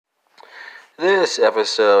This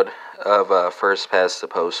episode of First Past the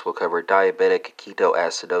Post will cover diabetic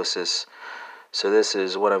ketoacidosis. So, this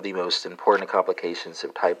is one of the most important complications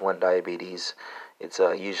of type 1 diabetes. It's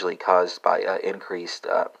usually caused by increased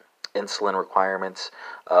insulin requirements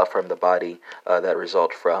from the body that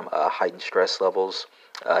result from heightened stress levels.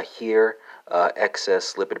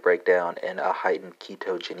 Excess lipid breakdown and heightened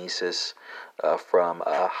ketogenesis from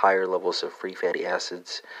higher levels of free fatty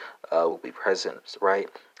acids will be present, right?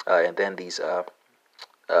 And then these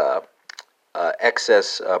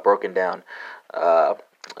excess broken down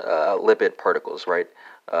lipid particles, right?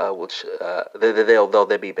 Which they'll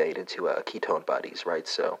then be made into ketone bodies, right?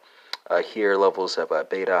 So here levels of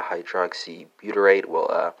beta hydroxybutyrate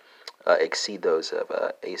will exceed those of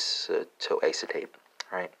acetoacetate,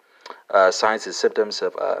 right? Signs and symptoms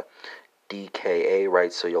of DKA,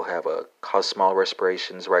 right? So you'll have small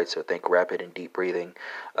respirations, right? So think rapid and deep breathing.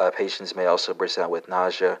 Patients may also present with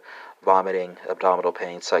nausea, vomiting, abdominal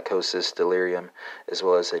pain, psychosis, delirium, as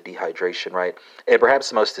well as dehydration, right? And perhaps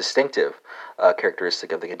the most distinctive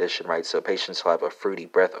characteristic of the condition, right? So patients will have a fruity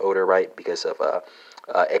breath odor, right? Because of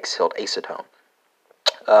exhaled acetone.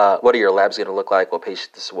 What are your labs going to look like? Well,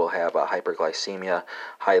 patients will have hyperglycemia,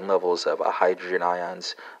 high levels of hydrogen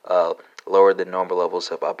ions, lower than normal levels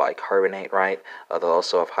of bicarbonate, right? They'll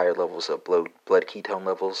also have higher levels of blood ketone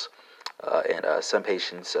levels, and some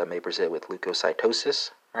patients may present with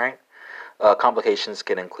leukocytosis, right? Complications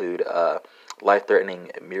can include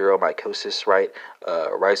life-threatening neuromycosis, right?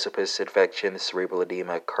 Rhizopus infection, cerebral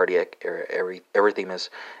edema, cardiac erythemas,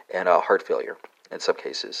 and heart failure in some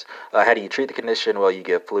cases. How do you treat the condition? Well, you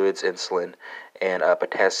give fluids, insulin, and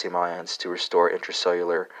potassium ions to restore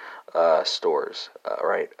intracellular stores,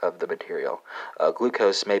 right, of the material.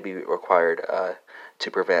 Glucose may be required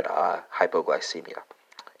to prevent hypoglycemia.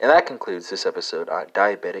 And that concludes this episode on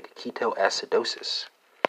diabetic ketoacidosis.